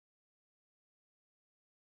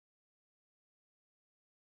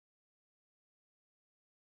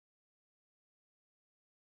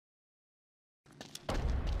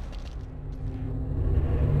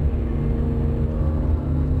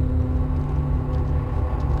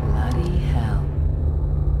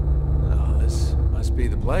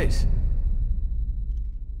interesting place.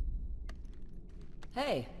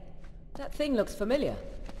 Hey, that thing looks familiar.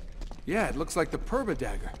 Yeah, it looks like the Perba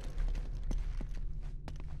dagger.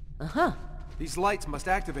 Uh-huh. These lights must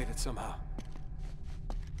activate it somehow.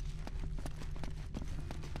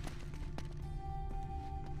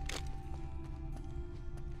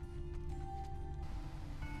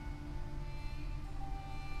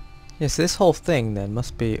 Yes, this whole thing then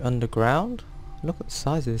must be underground. Look at the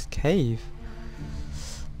size of this cave.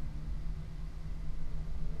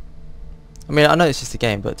 I mean, I know it's just a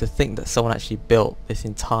game, but to think that someone actually built this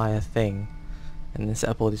entire thing and then set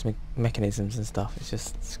up all these mechanisms and stuff,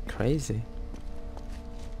 it's crazy.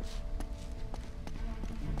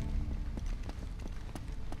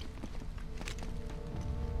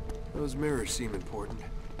 Those mirrors seem important.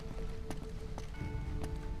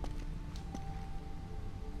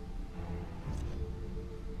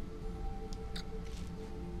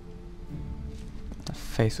 That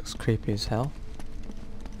face looks creepy as hell.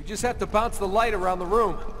 You just have to bounce the light around the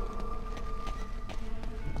room.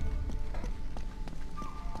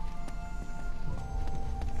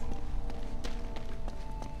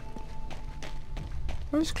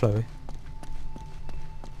 Where's Chloe?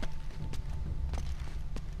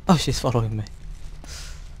 Oh, she's following me.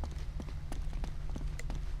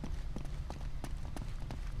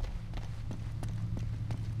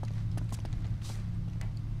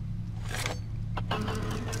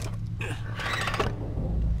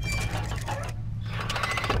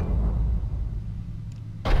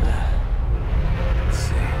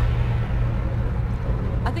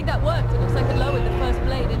 I think that worked. It looks like it lowered the first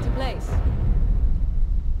blade into place.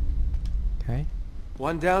 Okay.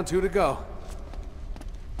 One down, two to go.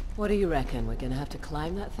 What do you reckon? We're gonna have to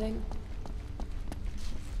climb that thing?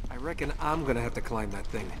 I reckon I'm gonna have to climb that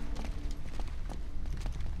thing.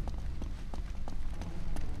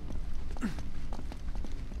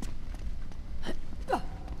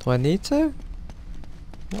 Do I need to?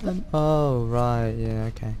 Oh, right, yeah,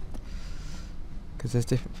 okay. Because there's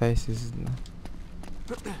different faces, isn't there?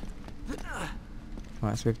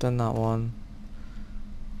 Right, so we've done that one.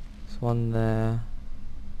 There's one there.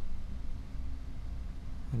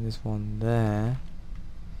 And there's one there.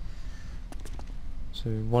 So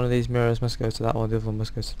one of these mirrors must go to that one, the other one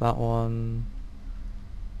must go to that one.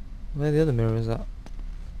 Where are the other mirrors at?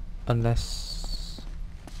 Unless...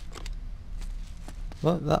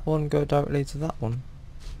 Well, that one go directly to that one.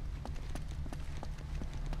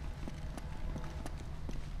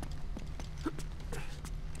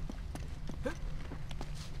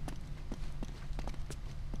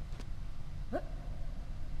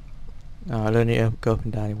 Oh, I'll only go up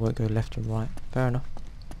and down, it won't go left and right. Fair enough.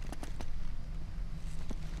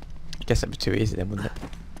 I guess that'd be too easy then, wouldn't it?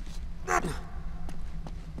 Don't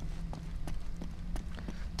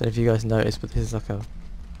know if you guys noticed, but this is like a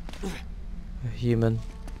human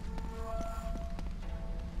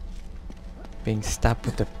being stabbed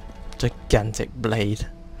with a gigantic blade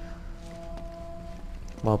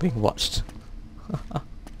while being watched.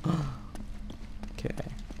 Okay.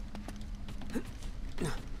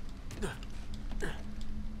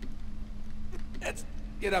 Let's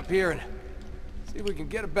get up here and see if we can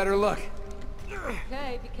get a better look.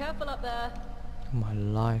 Okay, be careful up there. Oh, my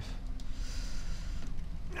life.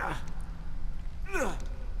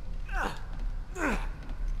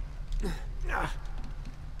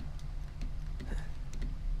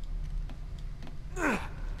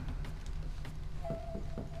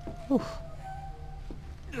 Oof.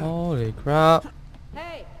 Holy crap.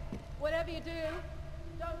 Hey, whatever you do,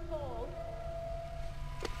 don't fall.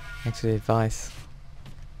 Thanks for the advice.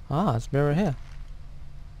 Ah, it's a mirror here.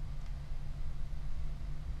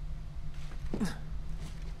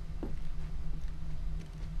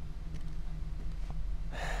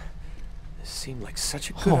 This seemed like such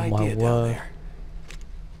a good Oh my idea down word. there.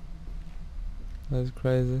 That's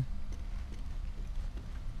crazy.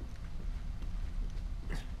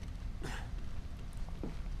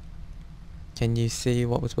 Can you see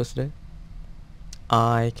what we're supposed to do?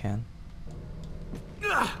 I can.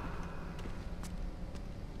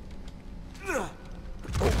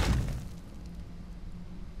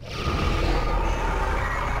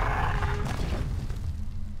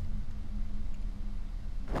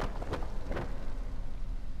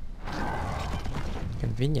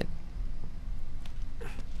 Convenient.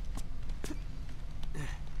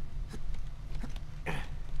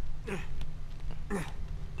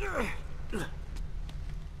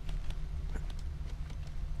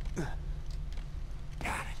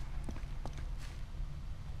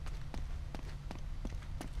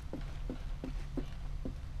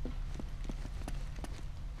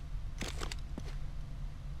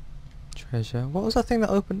 treasure. What was that thing that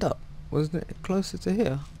opened up? Wasn't it closer to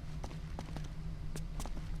here?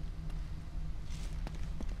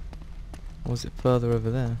 Or was it further over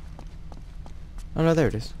there? Oh no, there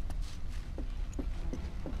it is.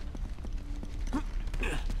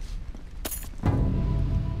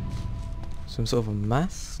 Some sort of a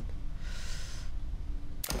mask?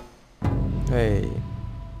 Hey.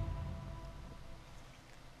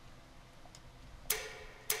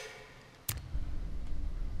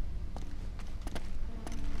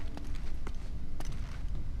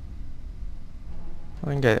 I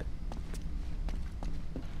didn't get it.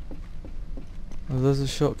 Oh, there's a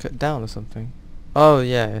shortcut down or something. Oh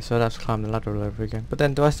yeah, so I'd have to climb the ladder all over again. But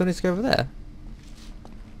then do I still need to go over there?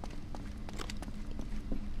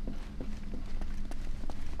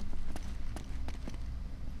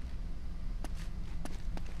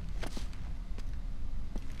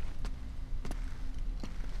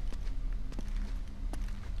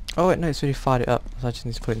 Oh wait, no, it's already fired it up, so I just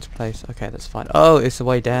need to put it into place. Okay, that's fine. Oh, it's the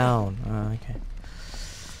way down. Oh, okay.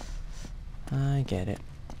 I get it.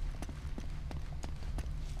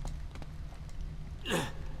 There's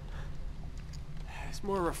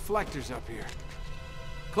more reflectors up here.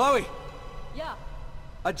 Chloe! Yeah,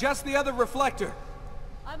 Adjust the other reflector!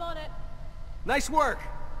 I'm on it. Nice work!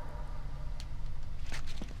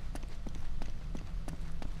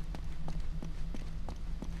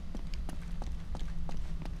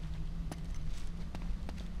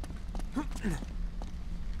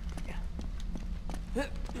 Okay,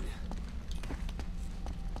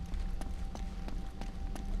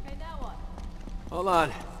 now what? Hold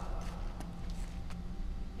on.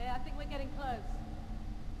 Okay, I think we're getting close.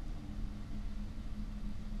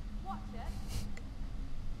 Watch it.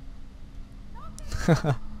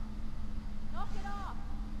 Knock it off.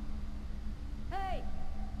 Hey.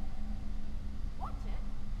 Watch it.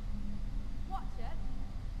 Watch it.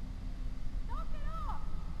 Knock it off.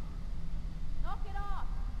 Knock it off.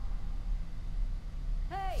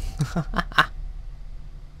 Hey.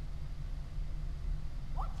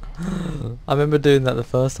 Watch it. I remember doing that the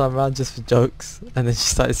first time around just for jokes, and then she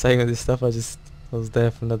started saying all this stuff. I was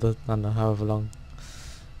there for another, I don't know, however long.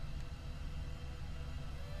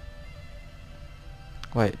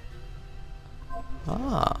 Wait.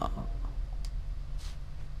 Ah.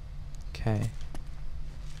 Okay.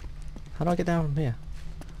 How do I get down from here?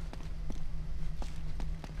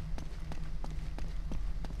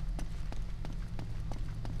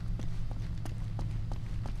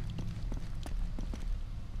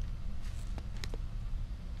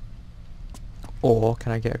 Or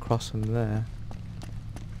can I get across from there?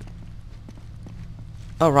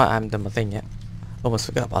 Oh right, I haven't done my thing yet. Almost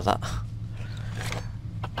forgot about that.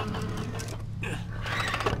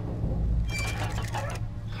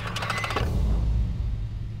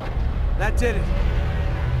 That did it.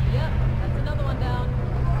 Yep, that's another one down.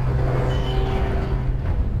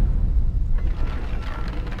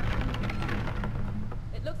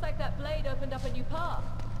 It looks like that blade opened up a new path.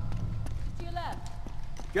 Just to your left.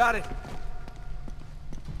 Got it.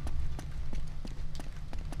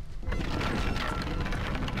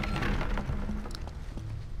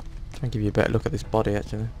 Try and give you a better look at this body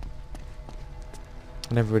actually.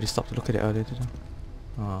 I never really stopped to look at it earlier, did I?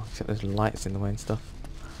 Oh, except there's lights in the way and stuff.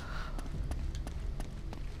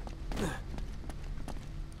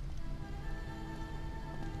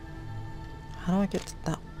 How do I get to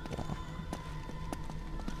that one?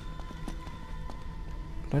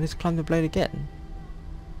 Do I need to climb the blade again?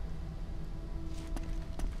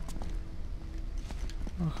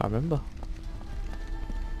 Oh, I can't remember.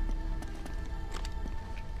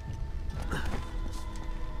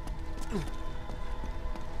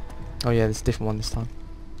 Oh yeah, there's a different one this time.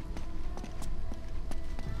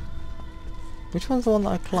 Which one's the one that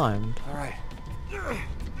I climbed? Alright.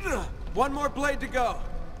 One more blade to go.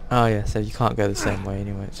 Oh yeah, so you can't go the same way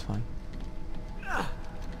anyway, it's fine.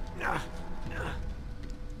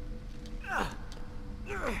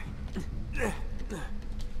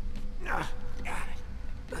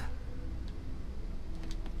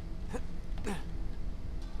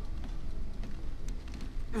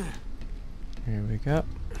 Here we go.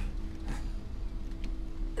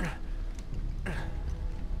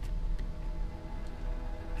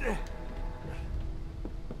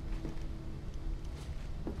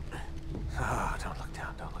 Ah, don't look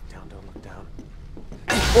down, don't look down, don't look down.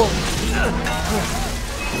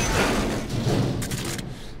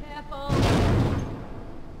 Careful.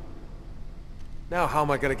 Now how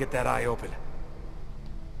am I gonna get that eye open?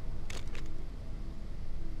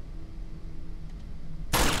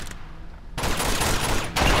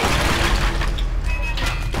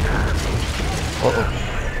 Uh-oh.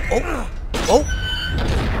 Oh! Oh!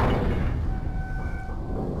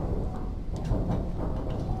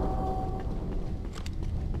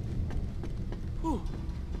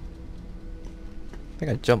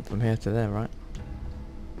 I jump from here to there, right?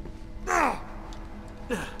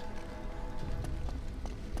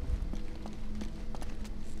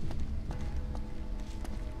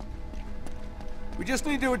 We just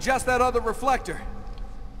need to adjust that other reflector.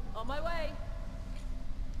 On my way.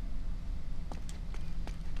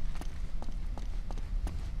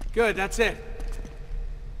 Good, that's it.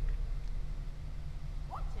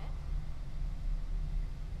 Watch it.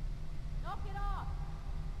 Knock it off.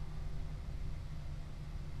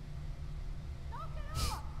 Knock it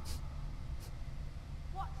off.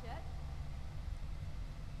 Watch it.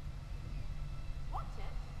 Watch it.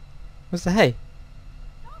 What's the hay?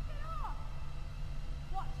 Knock it off.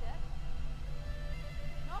 Watch it.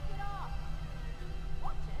 Knock it off.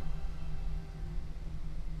 Watch it.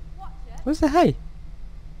 Watch it. What's the hay?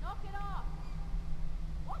 Knock it off.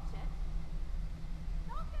 Watch it.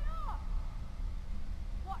 Knock it off.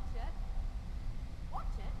 Watch it.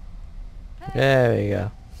 Watch it. Hey. There we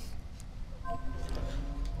go.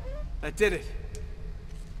 That did it.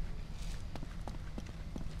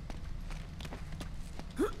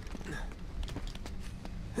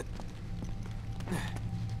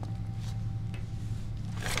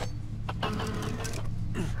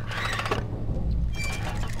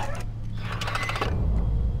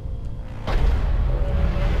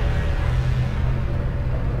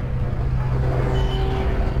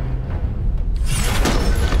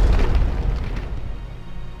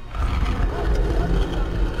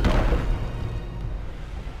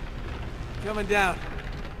 Coming down.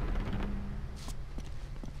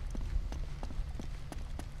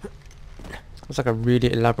 Looks like a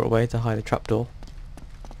really elaborate way to hide a trapdoor.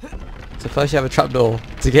 So first you have a trapdoor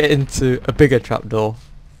to get into a bigger trapdoor,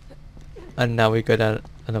 and now we go down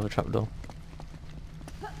another trapdoor.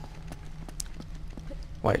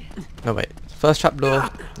 Wait, no wait. First trapdoor,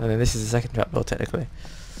 and then this is the second trapdoor technically.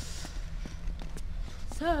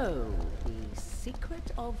 So, the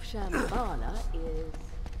secret of Shambhala is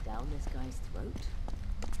down this guy's throat?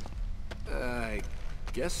 I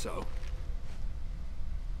guess so.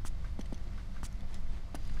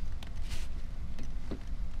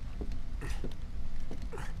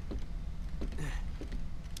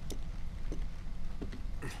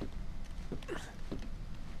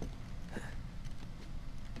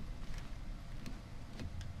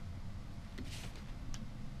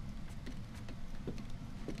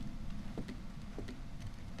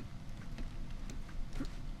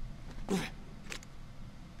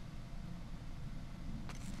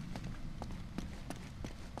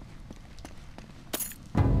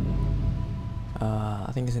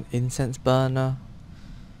 I think it's an incense burner.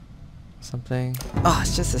 Something. Oh,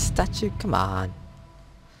 it's just a statue. Come on.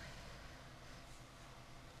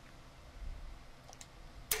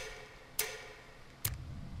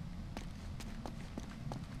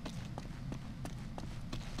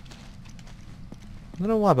 I don't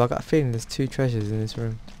know why, but I got a feeling there's two treasures in this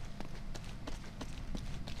room.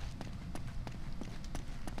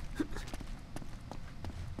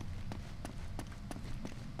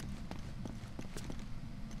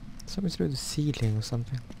 Something to do with the ceiling or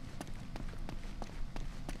something.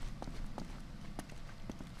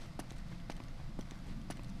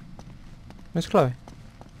 Where's Chloe?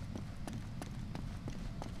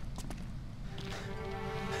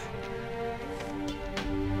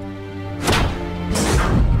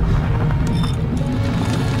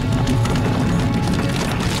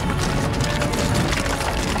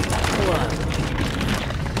 Whoa.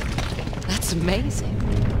 That's amazing.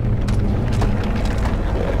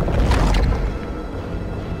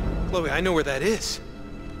 Chloe, I know where that is.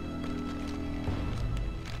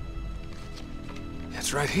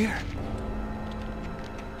 It's right here.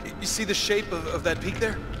 You see the shape of that peak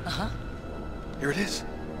there? Uh-huh. Here it is.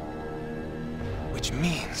 Which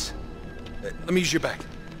means... let me use your back.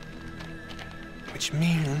 Which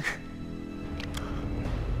means...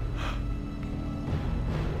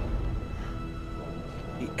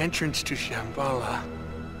 the entrance to Shambhala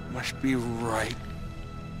must be right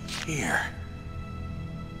here.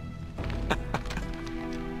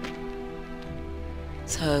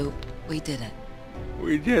 So, we did it.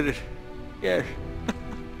 We did it. Yes.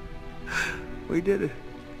 We did it.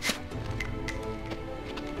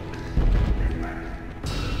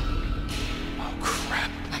 Oh,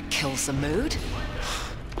 crap. That kills the mood.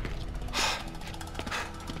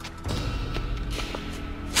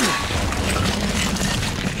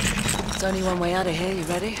 There's only one way out of here, you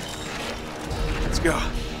ready? Let's go.